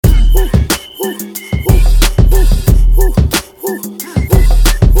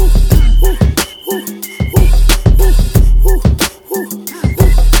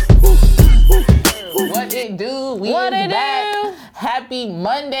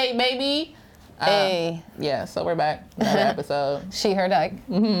Hey, baby. Hey. Yeah, so we're back. Another episode. She, her, dyke.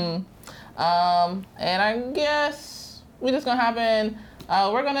 And I guess we just gonna hop in.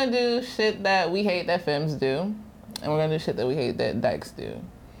 We're gonna do shit that we hate that femmes do. And we're gonna do shit that we hate that dykes do.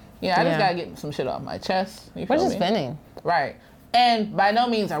 Yeah, I just gotta get some shit off my chest. We're just venting. Right. And by no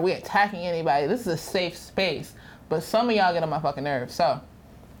means are we attacking anybody. This is a safe space. But some of y'all get on my fucking nerves. So,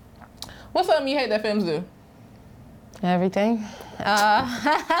 what's something you hate that femmes do? Everything.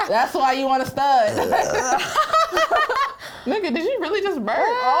 That's why you want to stud. Nigga, did you really just burn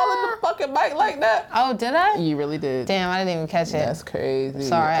all in the fucking mic like that? Oh, did I? You really did. Damn, I didn't even catch it. That's crazy.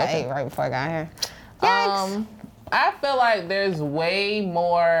 Sorry, I ate right before I got here. Yikes. I feel like there's way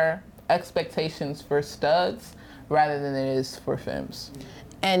more expectations for studs rather than there is for femmes.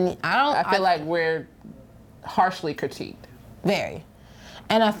 And I feel like we're harshly critiqued. Very.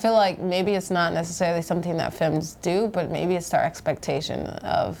 And I feel like maybe it's not necessarily something that femmes do, but maybe it's their expectation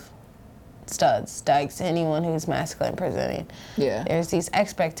of studs, dykes, anyone who's masculine presenting. Yeah. There's these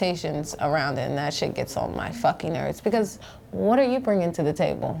expectations around it, and that shit gets on my fucking nerves. Because what are you bringing to the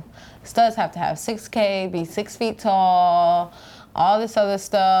table? Studs have to have 6K, be 6 feet tall, all this other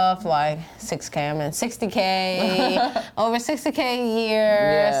stuff, like 6K, I mean 60K, over 60K a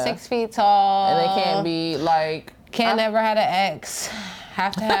year, 6 feet tall. And they can't be like... Never had an ex.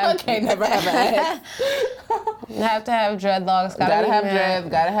 Have to have... Can't never have an ex. Have to have dreadlocks. Gotta have dreads.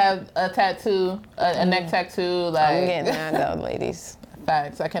 Gotta have a tattoo, a neck tattoo. Like I'm getting that though, ladies.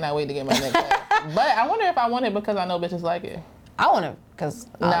 Facts. I cannot wait to get my neck tattoo. But I wonder if I want it because I know bitches like it. I want it because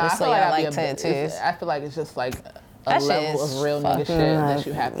obviously I like tattoos. I feel like it's just like a level of real nigga shit that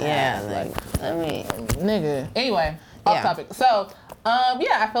you have to have. Like, I mean, nigga. Anyway, off topic. So,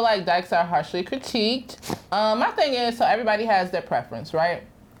 I feel like dykes are harshly critiqued. My thing is, so everybody has their preference, right?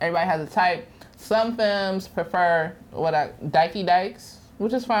 Everybody has a type. Some femmes prefer dykey dykes,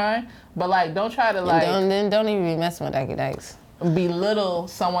 which is fine. But like, don't try to like... Don't even be messing with dykey dykes. Belittle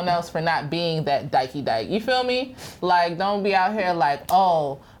someone else for not being that dykey dyke. You feel me? Like, don't be out here like,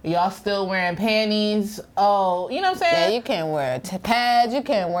 oh, y'all still wearing panties. Oh, you know what I'm saying? Yeah, you can't wear pads. You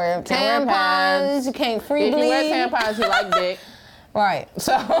can't wear tampons. You can't free bleed. If you wear tampons, you like dick. Right.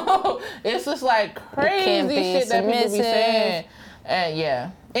 So it's just like crazy shit that people be saying. And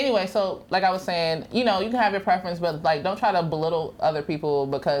yeah. Anyway, so like I was saying, you know, you can have your preference, but like don't try to belittle other people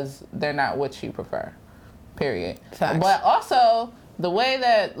because they're not what you prefer. Period. Facts. But also the way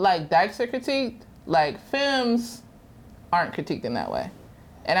that like dykes are critiqued, like femmes aren't critiqued in that way.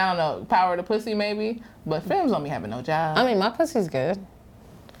 And I don't know, power to pussy maybe, but femmes don't be having no job. I mean, my pussy's good.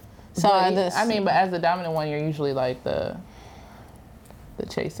 So but as the dominant one, you're usually like the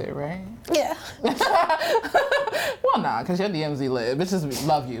chaser, right? Yeah. Well, nah, because your DMZ lit. Bitches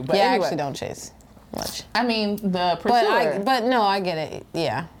love you. But yeah, anyway, I actually don't chase much. I mean, the pursuer. But no, I get it.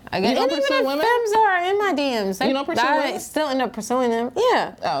 Yeah. I get it. You don't pursue women? Femmes are in my DMs. You don't pursue women? I still end up pursuing them.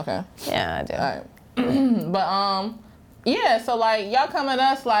 Yeah. Oh, okay. Yeah, I do. All right. But, so, like, y'all come at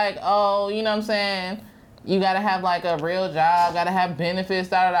us like, oh, you know what I'm saying? You got to have, like, a real job, got to have benefits,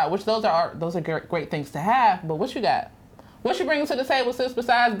 da-da-da, which those are great things to have, but what you got? What you bring to the table, sis,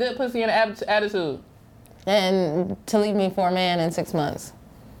 besides good pussy and attitude? And to leave me for a man in 6 months.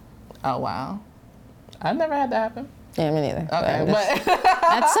 Oh, wow. I've never had that happen. Yeah, me neither. Okay, but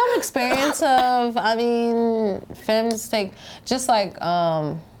that's some experience of, I mean, femmes take, just like,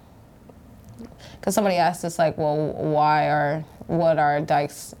 because somebody asked us, like, well, what are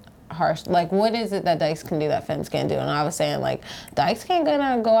dykes harsh? Like, what is it that dykes can do that femmes can't do? And I was saying, like, dykes can't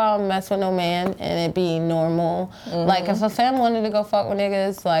gonna go out and mess with no man and it be normal. Mm-hmm. Like, if a femme wanted to go fuck with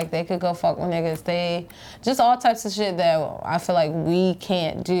niggas, like, they could go fuck with niggas. They, just all types of shit that I feel like we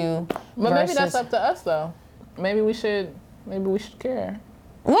can't do. But maybe that's up to us, though. Maybe we should care.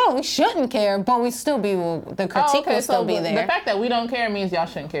 Well, we shouldn't care, but we still be, the critique will still be there. The fact that we don't care means y'all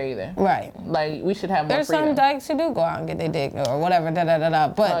shouldn't care either. Right. Like, we should have more freedom. freedom. Some dykes who do go out and get their dick or whatever,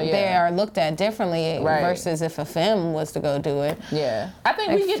 but they are looked at differently versus if a femme was to go do it. Yeah. I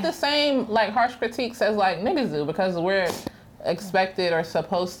think we get the same, like, harsh critiques as, like, niggas do because we're expected or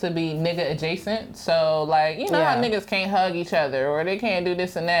supposed to be nigga adjacent. So, like, you know how niggas can't hug each other or they can't do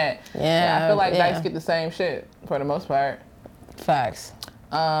this and that. Yeah. I feel like dykes get the same shit for the most part. Facts.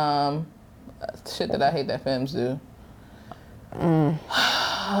 Shit that I hate that femmes do.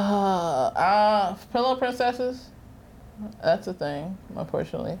 Pillow princesses. That's a thing,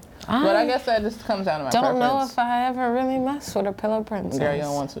 unfortunately. But I guess that just comes down to my preference. Don't know if I ever really mess with a pillow princess. Girl, you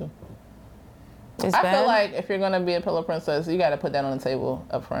don't want to. It's I bad? feel like if you're gonna be a pillow princess, you gotta put that on the table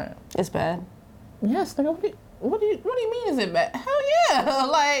up front. It's bad. Yes, nigga. What do you mean? Is it bad? Hell yeah!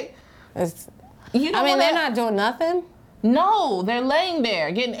 Like, they're not doing nothing. No, they're laying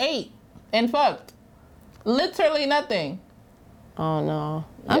there getting ate and fucked. Literally nothing. Oh no.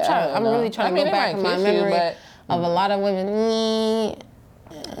 Yeah, I'm really trying to go back in my memory of a lot of women.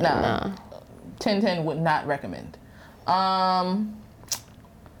 No. 10/10 would not recommend. I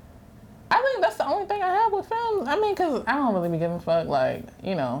think that's the only thing I have with films. I mean, because I don't really be giving a fuck. Like,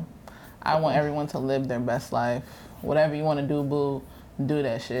 you know, I want everyone to live their best life. Whatever you want to do, boo, do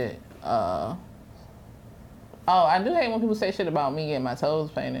that shit. Oh, I do hate when people say shit about me getting my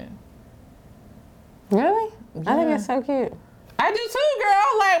toes painted. Really? Yeah. I think it's so cute. I do too,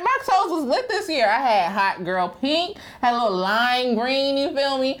 girl. Like, my toes was lit this year. I had hot girl pink, had a little lime green, you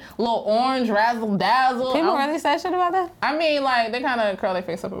feel me? A little orange razzle dazzle. People really say shit about that? I mean, like, they kind of curl their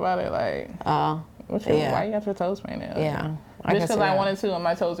face up about it. Like, yeah. Why you got your toes painted? Yeah. Just because I wanted to and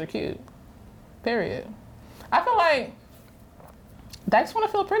my toes are cute. Period. I feel like dykes want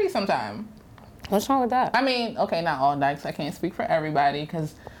to feel pretty sometime. What's wrong with that? I mean, okay, not all dykes. I can't speak for everybody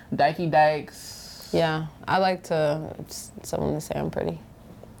because dykes. Yeah, I like someone to say I'm pretty.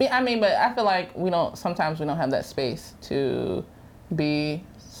 Yeah, I mean, but I feel like sometimes we don't have that space to be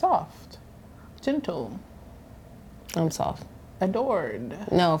soft, gentle. I'm soft.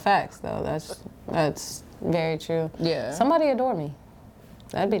 Adored. No, facts though. That's very true. Yeah. Somebody adore me.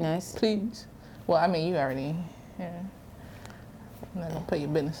 That'd be nice. Please. Well, I mean, you already, yeah. I'm not gonna put your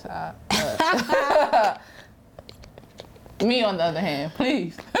business out. Me, on the other hand,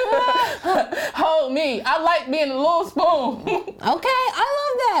 please. Hold me. I like being a little spoon. Okay, I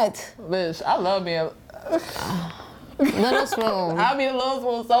love that. Bitch, I love being little spoon. I'll be a little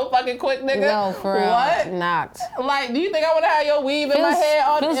spoon so fucking quick, nigga. No, for real. What? Knocked. Like, do you think I want to have your weave in my head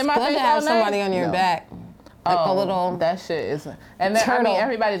in my face all night? Feels good to have somebody on your back. Like a little. That shit is. And then, I mean,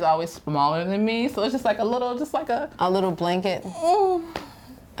 everybody's always smaller than me, so it's just like a little blanket.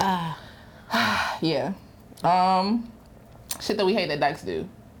 Yeah. Shit that we hate that dykes do.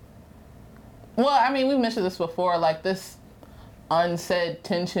 Well, I mean, we've mentioned this before, like this unsaid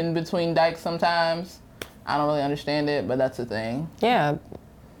tension between dykes sometimes. I don't really understand it, but that's a thing. Yeah,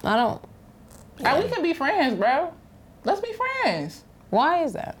 I don't. Yeah. And we can be friends, bro. Let's be friends. Why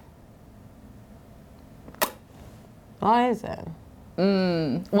is that? Why is that?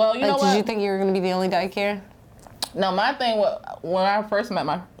 Well, you know what? Did you think you were going to be the only dyke here? No, my thing, when I first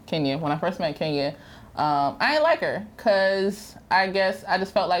met Kenya, I didn't like her because I guess I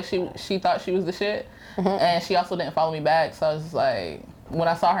just felt like she thought she was the shit. And she also didn't follow me back. So I was just like, when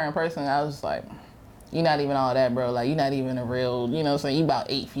I saw her in person, I was just like, you're not even all that, bro. Like, you're not even a real, you know what I'm saying? You about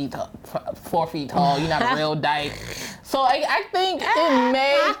 8 feet tall, 4 feet tall. You're not a real dyke. So I think it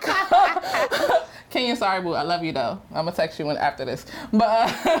may... Kenya, sorry, boo. I love you, though. I'm going to text you after this.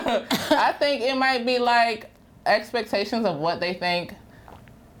 But I think it might be, like, expectations of what they think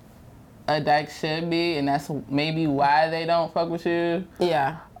a dyke should be, and that's maybe why they don't fuck with you.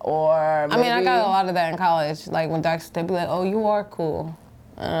 Yeah. Or maybe... I mean, I got a lot of that in college. Like, when dykes, they'd be like, oh, you are cool.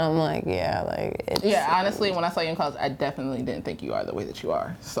 And I'm like, yeah, like, it's... Yeah, honestly, when I saw you in college, I definitely didn't think you are the way that you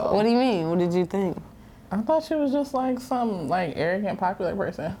are, so... What do you mean? What did you think? I thought you was just, like, some, like, arrogant, popular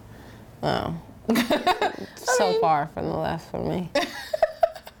person. Oh. Far from the left for me.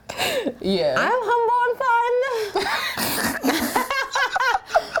 Yeah. I'm humble and fun.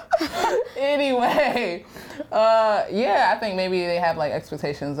 Anyway, yeah, I think maybe they have like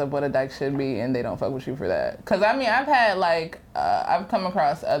expectations of what a dyke should be, and they don't fuck with you for that. Cause I mean, I've had like I've come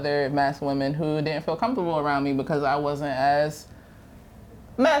across other masculine women who didn't feel comfortable around me because I wasn't as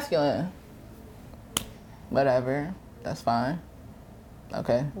masculine. Whatever, that's fine.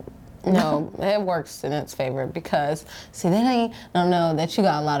 Okay. No, it works in its favor because see, they don't know that you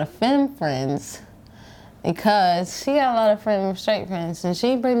got a lot of femme friends. Because she got a lot of straight friends, and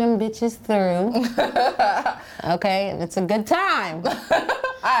she bring them bitches through. Okay, and it's a good time.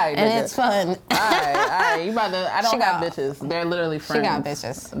 And it's fun. Alright, you about to? I don't got bitches. They're literally friends. She got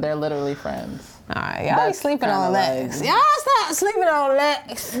bitches. They're literally friends. Alright, y'all be sleeping on Lex. Y'all stop sleeping on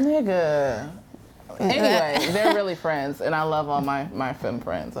Lex. Nigga. Anyway, they're really friends, and I love all my femme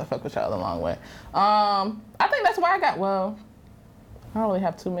friends. I fuck with y'all the long way. I think that's why I don't really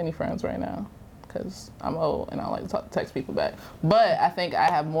have too many friends right now. Because I'm old and I like to text people back. But I think I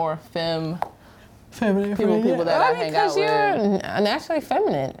have more feminine people that I hang out with. Because you're naturally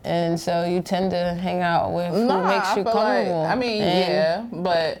feminine, and so you tend to hang out with who makes you comfortable. Like, I mean, yeah,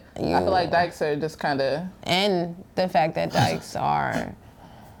 but I feel like dykes are just kind of... And the fact that dykes are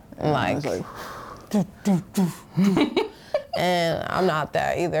like and I'm not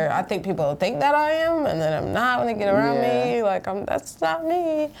that either. I think people think that I am, and then I'm not when they get around me. Like, that's not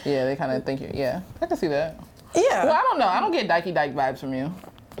me. Yeah, they kind of think you. Yeah, I can see that. Yeah. Well, I don't know. I don't get dykey dyke vibes from you.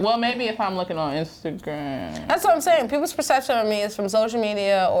 Well, maybe if I'm looking on Instagram. That's what I'm saying. People's perception of me is from social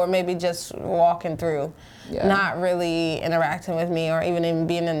media or maybe just walking through, not really interacting with me or even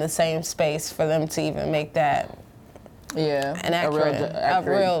being in the same space for them to even make that an accurate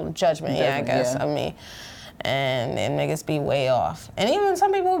real judgment, I guess, of me. And niggas be way off. And even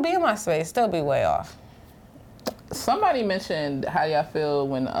some people who be in my space still be way off. Somebody mentioned how y'all feel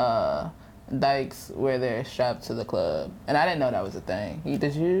when dykes wear their strap to the club. And I didn't know that was a thing.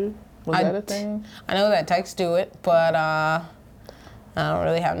 Did you? Was that a thing? I know that dykes do it, but I don't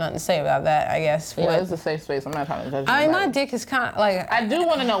really have nothing to say about that, I guess. Yeah, it's a safe space. I'm not trying to judge you. I mean, my dick is kind of like... I do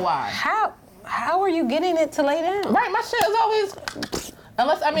want to know why. How are you getting it to lay down? Right, my shit is always...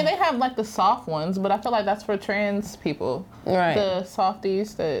 Unless, I mean, they have like the soft ones, but I feel like that's for trans people. Right. The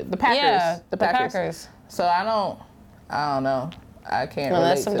softies, the Packers. Yeah, the Packers. So I don't know. I can't relate to that.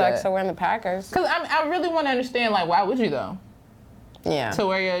 Unless some dykes are wearing the Packers. Because I really want to understand, like, why would you though? Yeah. To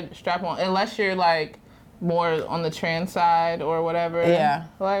wear your strap on, unless you're like more on the trans side or whatever. Yeah.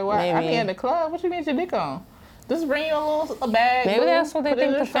 Like, why? Maybe. I mean, at the club, what you need your dick on? Just bring you a bag. Maybe that's what they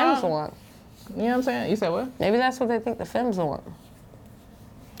think the femmes want. You know what I'm saying? You said what? Maybe that's what they think the femmes want.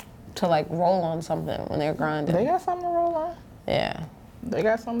 To like roll on something when they're grinding. They got something to roll on. Yeah. They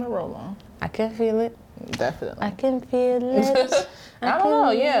got something to roll on. I can feel it. Definitely. I can feel it. I don't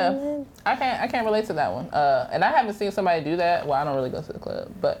know. Yeah. I can't relate to that one. And I haven't seen somebody do that. Well, I don't really go to the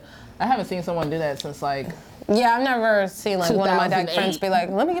club, but I haven't seen someone do that since like. Yeah, I've never seen like one of my dyke friends be like,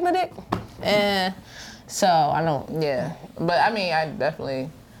 "Let me get my dick." And so I don't. Yeah, but I mean,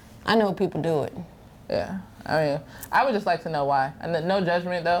 I know people do it. Yeah. I mean, I would just like to know why. And no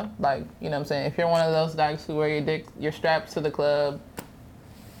judgment though. Like, you know what I'm saying? If you're one of those dykes who wear your straps to the club,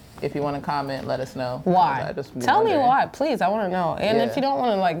 if you want to comment, let us know. Why? Tell me why, please. I want to know. And if you don't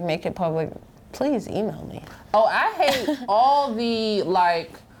want to like make it public, please email me. Oh, I hate all the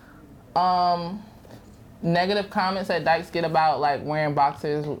like negative comments that dykes get about like wearing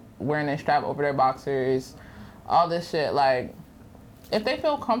boxers, wearing their strap over their boxers, all this shit. Like, if they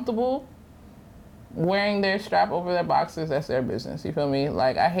feel comfortable wearing their strap over their boxers, that's their business. You feel me?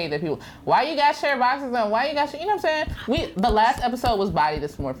 Like, I hate that people, why you got share boxers on? Why you got, you know what I'm saying? The last episode was body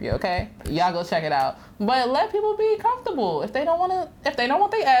dysmorphia, okay? Y'all go check it out. But let people be comfortable. If they don't want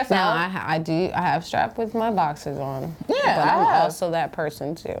their ass out. I have strap with my boxers on. Yeah, but I'm also that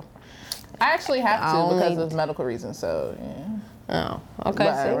person too. I actually have to because of medical reasons, so yeah. Oh, okay.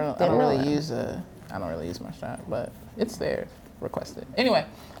 But I don't really use my strap, but it's there, requested. Anyway.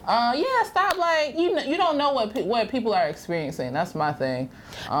 Stop, like, you don't know what people are experiencing. That's my thing.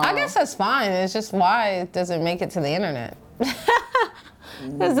 I guess that's fine. It's just why it doesn't make it to the internet.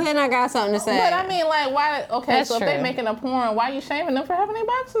 Because then I got something to say. But I mean, like, why? Okay, that's so true. If they making a porn, why you shaming them for having their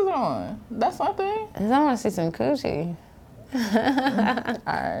boxes on? That's my thing. Because I want to see some coochie.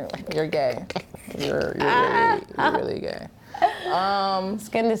 Alright, you're gay. You're really gay.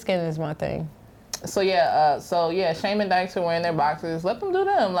 Skin to skin is my thing. So shaming dykes for wearing their boxers, let them do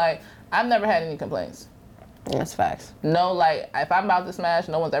them. Like, I've never had any complaints. That's facts. No, like, if I'm about to smash,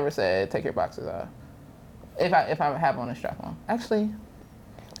 no one's ever said, take your boxers off. If I have on a strap on. Actually,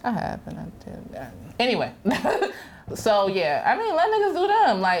 I have, and I did that. Anyway. So, yeah, I mean, let niggas do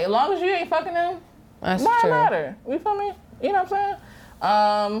them. Like, as long as you ain't fucking them, that's why true. matter? You feel me? You know what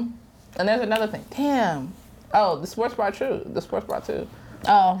I'm saying? And there's another thing. Damn. Oh, the sports bra too.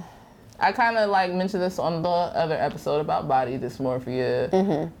 Oh. I kind of like mentioned this on the other episode about body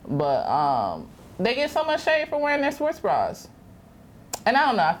dysmorphia, but they get so much shade for wearing their sports bras. And I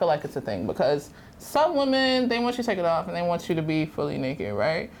don't know, I feel like it's a thing because some women, they want you to take it off and they want you to be fully naked,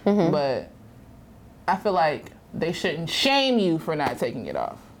 right? But I feel like they shouldn't shame you for not taking it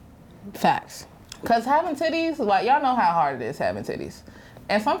off. Facts. Because having titties, like, y'all know how hard it is having titties.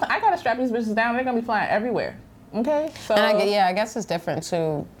 And sometimes I gotta strap these bitches down, they're gonna be flying everywhere. Okay, so and I guess it's different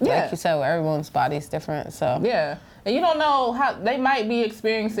too. Yeah. Like you said, everyone's body's different. So yeah, and you don't know how they might be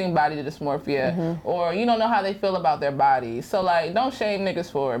experiencing body dysmorphia, or you don't know how they feel about their body. So like, don't shame niggas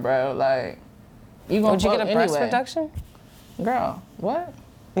for it, bro. Like, you gonna would you get a breast anyway. reduction? Girl, what?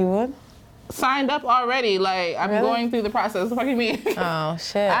 You would? Signed up already. Like, I'm going through the process. What do you mean? Oh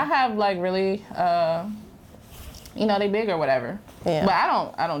shit. I have like really, they big or whatever. Yeah. But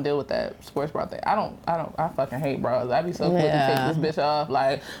I don't deal with that sports bra thing. I fucking hate bras. I'd be so quick to take this bitch off,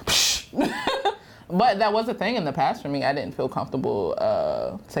 like, but that was a thing in the past for me. I didn't feel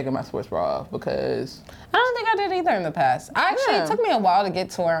comfortable taking my sports bra off because I don't think I did either in the past. It took me a while to get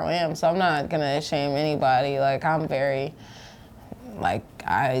to where I am, so I'm not gonna shame anybody. Like, I'm very, like,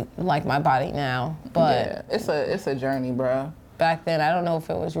 I like my body now, but yeah, it's a journey, bro. Back then, I don't know if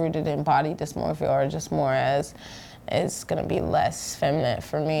it was rooted in body dysmorphia or just more as it's gonna be less feminine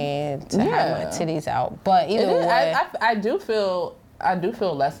for me to have my titties out. But either way, I do feel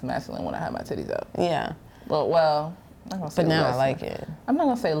less masculine when I have my titties out. yeah. Well, I'm not gonna say But now I less, like it. I'm not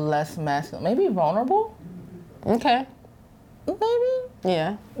gonna say less masculine. Maybe vulnerable. Okay. Maybe.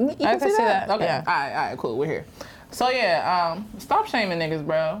 Yeah. You I can see that. Okay. Yeah. All right, cool. We're here. So yeah, stop shaming niggas,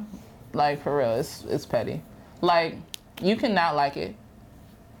 bro. Like for real, it's petty. Like you cannot like it,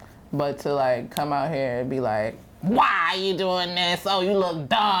 but to like come out here and be like, why are you doing this? Oh, you look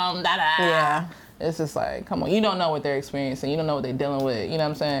dumb. Da da. Yeah. It's just like, come on. You don't know what they're experiencing. You don't know what they're dealing with. You know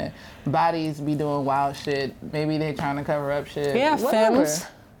what I'm saying? Bodies be doing wild shit. Maybe they're trying to cover up shit. Yeah, Whatever. femmes.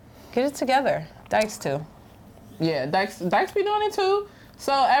 Get it together. Dykes too. Yeah, Dykes be doing it too.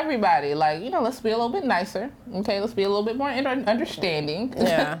 So everybody, like, let's be a little bit nicer. Okay, let's be a little bit more understanding.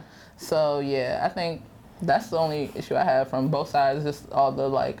 Yeah. So yeah, I think that's the only issue I have from both sides. Just all the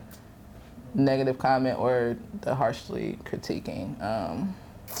like negative comment or the harshly critiquing.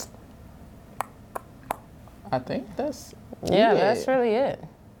 I think that's That's really it.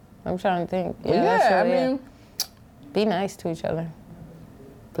 I'm trying to think. Yeah, yeah, that's really I mean, be nice to each other.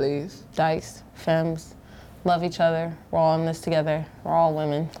 please. Dykes, femmes, love each other. We're all in this together. We're all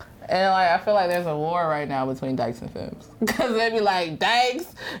women. And like, I feel like there's a war right now between dykes and femmes. Because they be like,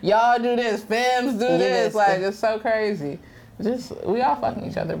 dykes, y'all do this, femmes do this. Like, it's so crazy. We all fucking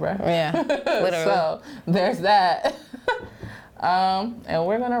each other, bro. Yeah, literally. So, there's that. And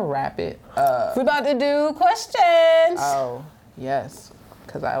we're going to wrap it up. We're about to do questions. Oh, yes.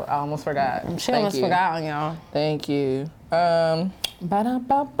 Because I almost forgot. She almost forgot on y'all. Thank you. Ba-da-ba-ba-ba.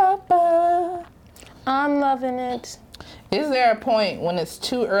 I'm loving it. Is there a point when it's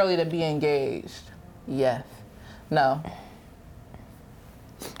too early to be engaged? Yes. No.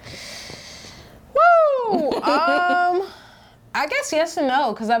 Woo! I guess yes and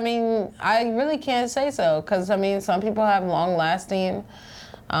no, because I mean, I really can't say so, because I mean, some people have long-lasting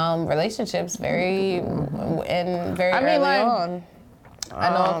relationships very early on. I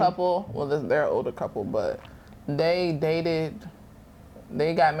know a couple, well, they're an older couple, but they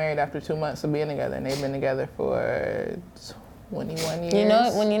got married after 2 months of being together, and they've been together for 21 years. You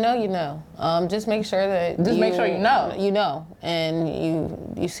know, when you know. Just make sure that make sure you know. You know, and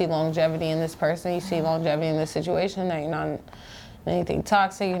you see longevity in this person. You see longevity in this situation. That you're not anything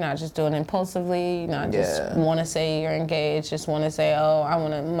toxic. You're not just doing it impulsively. You're not just want to say you're engaged. Just want to say, oh, I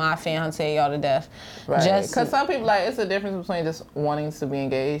want my fiance y'all to death. Right. Because some people it's a difference between just wanting to be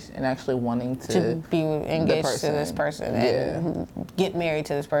engaged and actually wanting to be engaged to this person and get married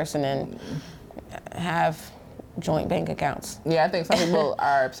to this person and have joint bank accounts. Yeah, I think some people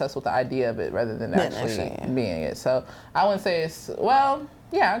are obsessed with the idea of it rather than actually being it. So I wouldn't say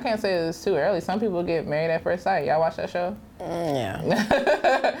I can't say it's too early. Some people get married at first sight. Y'all watch that show?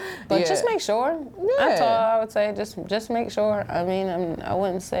 Yeah. But just make sure. Yeah. That's all I would say. Just make sure. I mean, I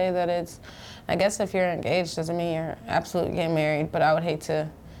wouldn't say that it's, I guess if you're engaged doesn't mean you're absolutely getting married, but I would hate to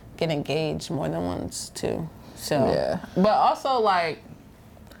get engaged more than once too. So. Yeah. But also like,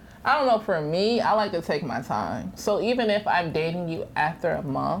 I don't know, for me, I like to take my time. So even if I'm dating you after a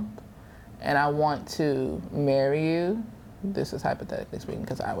month and I want to marry you, this is hypothetically speaking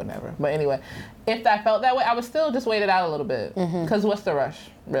because I would never. But anyway, if I felt that way, I would still just wait it out a little bit. Because what's the rush,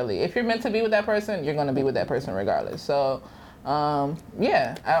 really? If you're meant to be with that person, you're going to be with that person regardless. So, I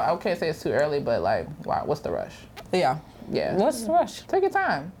can't say it's too early, but like, wow, what's the rush? Yeah. Yeah. What's the rush? Take your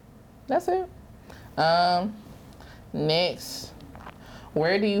time. That's it. Next.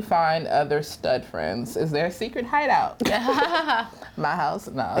 Where do you find other stud friends? Is there a secret hideout? My house?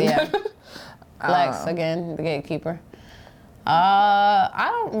 No. Yeah. Lex, again, the gatekeeper. I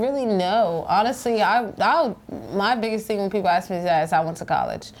don't really know. Honestly, my biggest thing when people ask me that is I went to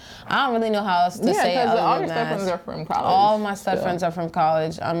college. I don't really know how else to say it other all than your stud friends are from college. All my stud friends are from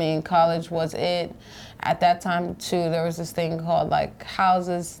college. I mean, college was it. At that time, too, there was this thing called, like,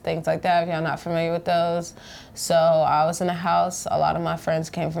 houses, things like that, if y'all not familiar with those. So I was in a house. A lot of my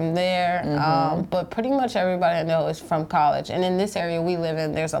friends came from there. But pretty much everybody I know is from college. And in this area we live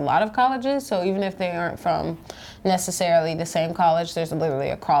in, there's a lot of colleges. So even if they aren't from necessarily the same college, there's literally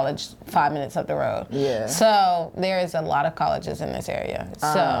a college 5 minutes up the road. Yeah. So there is a lot of colleges in this area.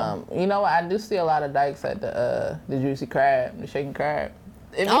 So you know what? I do see a lot of dykes at the Juicy Crab, the Shaking Crab.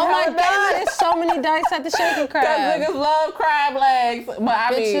 Oh my God, there's so many dykes at the Shaking Crab. Because niggas love crab legs. But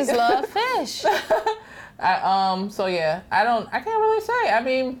Bitches love fish. So yeah, I can't really say. I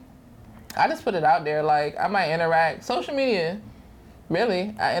mean, I just put it out there. Like, I might interact. Social media,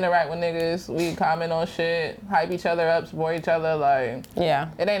 really. I interact with niggas. We comment on shit, hype each other up, support each other. Like, yeah.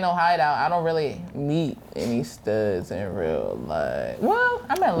 It ain't no hideout. I don't really meet any studs in real life. Well,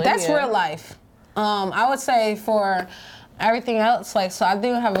 I met Lydia. That's real life. I would say for everything else, like, so I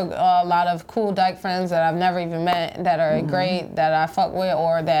do have a lot of cool dyke friends that I've never even met that are great, that I fuck with,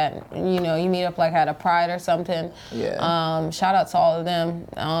 or that, you know, you meet up like at a Pride or something. Yeah. Shout out to all of them.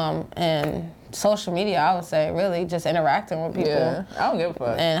 And social media, I would say, really just interacting with people. Yeah, I don't give a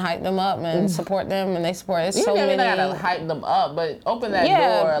fuck. And hype them up and support them, and they support. It's You so don't many. even gotta hype them up, but open that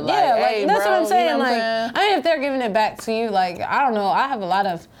Yeah, door. Like, yeah, hey, that's bro, what I'm saying. You know what Like, I'm saying? I mean, if they're giving it back to you, like, I don't know. I have a lot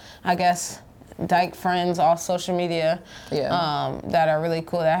of, I guess, dyke friends off social media, that are really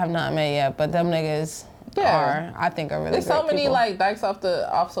cool that I have not met yet. But them niggas are, I think, are really. There's so many people. like dykes off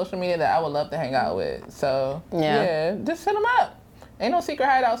social media that I would love to hang out with. So yeah, just hit them up. Ain't no secret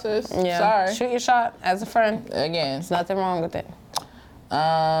hideout, sis. Yeah. Sorry. Shoot your shot as a friend. Again. There's nothing wrong with it.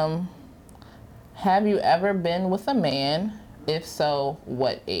 Have you ever been with a man? If so,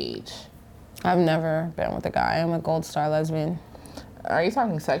 what age? I've never been with a guy. I'm a gold star lesbian. Are you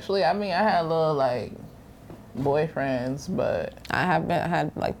talking sexually? I mean, I had little like boyfriends, but I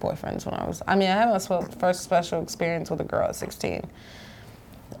had like boyfriends when I was. I mean, I had my first special experience with a girl at 16.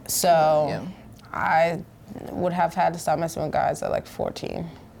 So I would have had to stop messing with guys at like 14.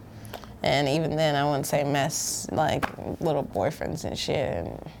 And even then, I wouldn't say mess, like little boyfriends and shit.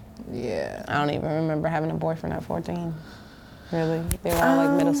 And yeah. I don't even remember having a boyfriend at 14. Really? They were all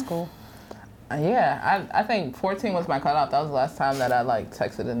like middle school. Yeah, I think 14 was my cutoff. That was the last time that I like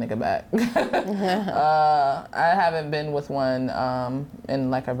texted a nigga back. I haven't been with one in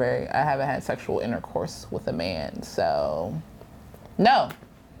like I haven't had sexual intercourse with a man, so no.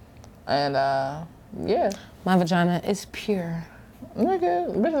 And yeah. My vagina is pure.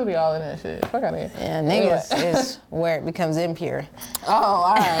 Nigga, bitches be all in that shit. Fuck out of here. Yeah, niggas is where it becomes impure. Oh,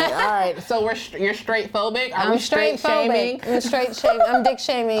 all right. So you're straight phobic? I'm straight shaming? I'm straight shaming. I'm dick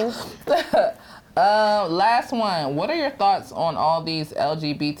shaming. Last one. What are your thoughts on all these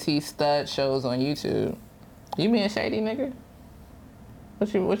LGBT stud shows on YouTube? You being shady, nigga?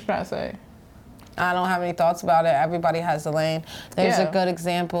 What you trying to say? I don't have any thoughts about it. Everybody has a lane. There's a good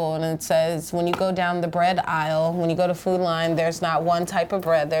example, and it says when you go down the bread aisle, when you go to Food Line, there's not one type of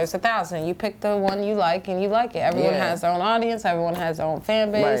bread. There's 1,000. You pick the one you like, and you like it. Everyone has their own audience. Everyone has their own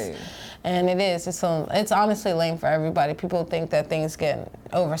fan base. Right. And it's honestly lame for everybody. People think that things get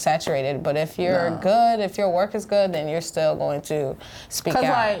oversaturated, but if you're good, if your work is good, then you're still going to speak out,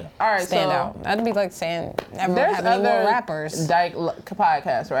 like, all right, stand out. That'd be like saying everyone have any more rappers. Dyke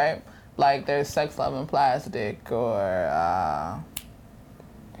podcasts, right? Like there's Sex, Love, and Plastic, or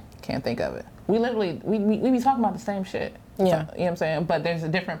can't think of it. We literally we be talking about the same shit. Yeah, you know what I'm saying. But there's a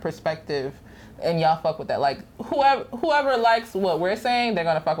different perspective, and y'all fuck with that. Like whoever likes what we're saying, they're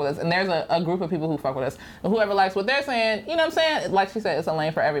gonna fuck with us. And there's a group of people who fuck with us. And whoever likes what they're saying, you know what I'm saying. Like she said, it's a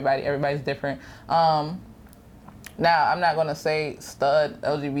lane for everybody. Everybody's different. Now, I'm not going to say stud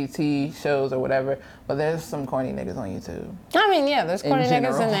LGBT shows or whatever, but there's some corny niggas on YouTube. I mean, yeah, there's corny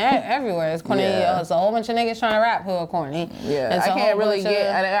niggas in there everywhere. There's corny, there's a whole bunch of niggas trying to rap who are corny. Yeah, I can't really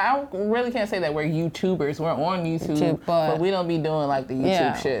I really can't say that we're YouTubers. We're on YouTube, but we don't be doing like the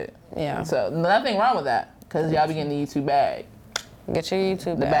YouTube shit. Yeah. So nothing wrong with that, because y'all be getting the YouTube bag. Get your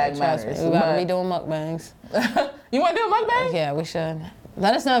YouTube the bag matters. We gotta be doing mukbangs. You want to do a mukbang? Yeah, we should.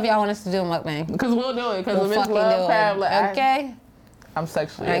 Let us know if y'all want us to do a mukbang. Because we'll do it. Because we'll the bitch love crab. Like, okay. I'm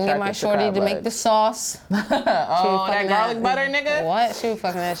sexually I can get my shorty to make the sauce. Oh, that garlic butter, nigga? What? She was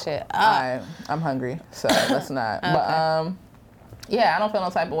fucking that shit up. I'm hungry, so let's not. Okay. But yeah, I don't feel no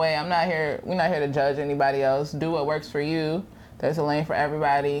type of way. We're not here to judge anybody else. Do what works for you. There's a lane for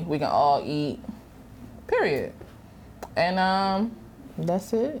everybody. We can all eat. Period. And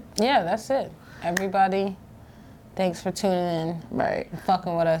that's it. Yeah, that's it. Everybody, thanks for tuning in. Right. And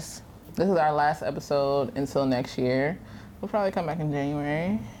fucking with us. This is our last episode until next year. We'll probably come back in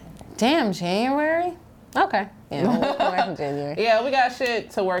January. Damn, January? Okay. Yeah, we'll come back in January. Yeah, we got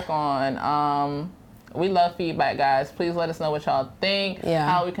shit to work on. We love feedback, guys. Please let us know what y'all think. Yeah.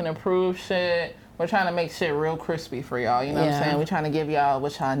 How we can improve shit. We're trying to make shit real crispy for y'all. You know what I'm saying? We're trying to give y'all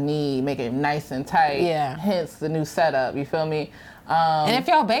what y'all need. Make it nice and tight. Yeah. Hence the new setup. You feel me? And if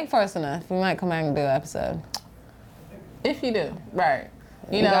y'all bake for us enough, we might come back and do an episode. If you do. Right.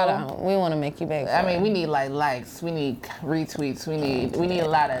 You know, we want to make you big. I mean, we need likes, we need retweets, we need a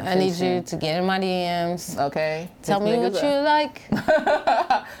lot of attention. I need you to get in my DMs. Okay. Tell me what you like.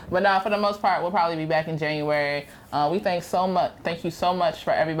 But no, for the most part, we'll probably be back in January. We thank you so much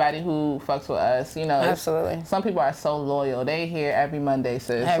for everybody who fucks with us. You know, absolutely. Some people are so loyal. They here every Monday,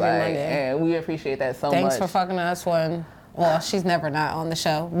 sis. Every Monday. And we appreciate that so much. Thanks for fucking us when Well, she's never not on the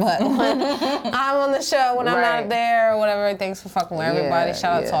show, but when I'm on the show, when I'm Right. not there or whatever, thanks for fucking with everybody. Yeah,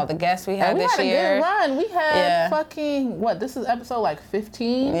 Shout out to all the guests we had And we this had year. a good run. We had Yeah. this is episode like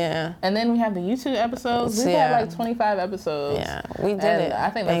 15. Yeah. And then we have the YouTube episodes. We had Yeah. like 25 episodes. Yeah, we did And it. I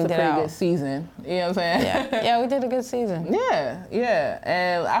think that's Banged a it pretty out. good season. You know what I'm saying? Yeah, we did a good season. Yeah.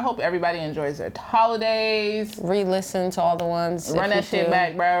 And I hope everybody enjoys their holidays. Re-listen to all the ones. Run if that you shit do.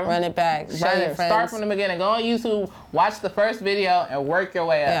 back, bro. Run it back. Show Run your it. friends. Start from the beginning. Go on YouTube, watch the first video, and work your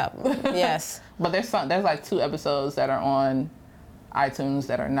way up. Yeah. Yes. But there's like 2 episodes that are on iTunes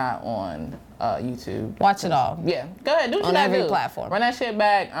that are not on YouTube. Watch it all. Yeah, go ahead. Do what On you gotta every do. platform. Run that shit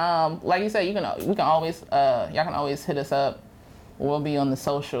back. Like you said, we can always y'all can always hit us up. We'll be on the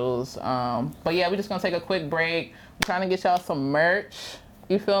socials. But yeah, we're just gonna take a quick break. We're trying to get y'all some merch.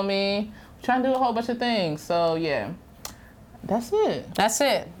 You feel me? We're trying to do a whole bunch of things. So yeah, that's it. That's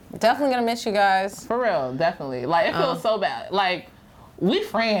it. Definitely gonna miss you guys. For real, definitely. Like it feels so bad. Like we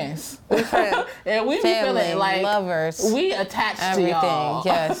friends. We friends. And we be Family, feeling like lovers. we attached Everything. to y'all.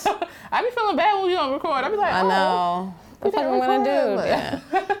 Yes. I be feeling bad when we don't record. I be like, I know. What the fuck am I gonna do? Yeah.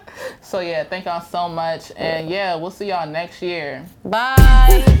 So yeah, thank y'all so much. And yeah, we'll see y'all next year.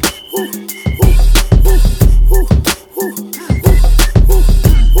 Bye.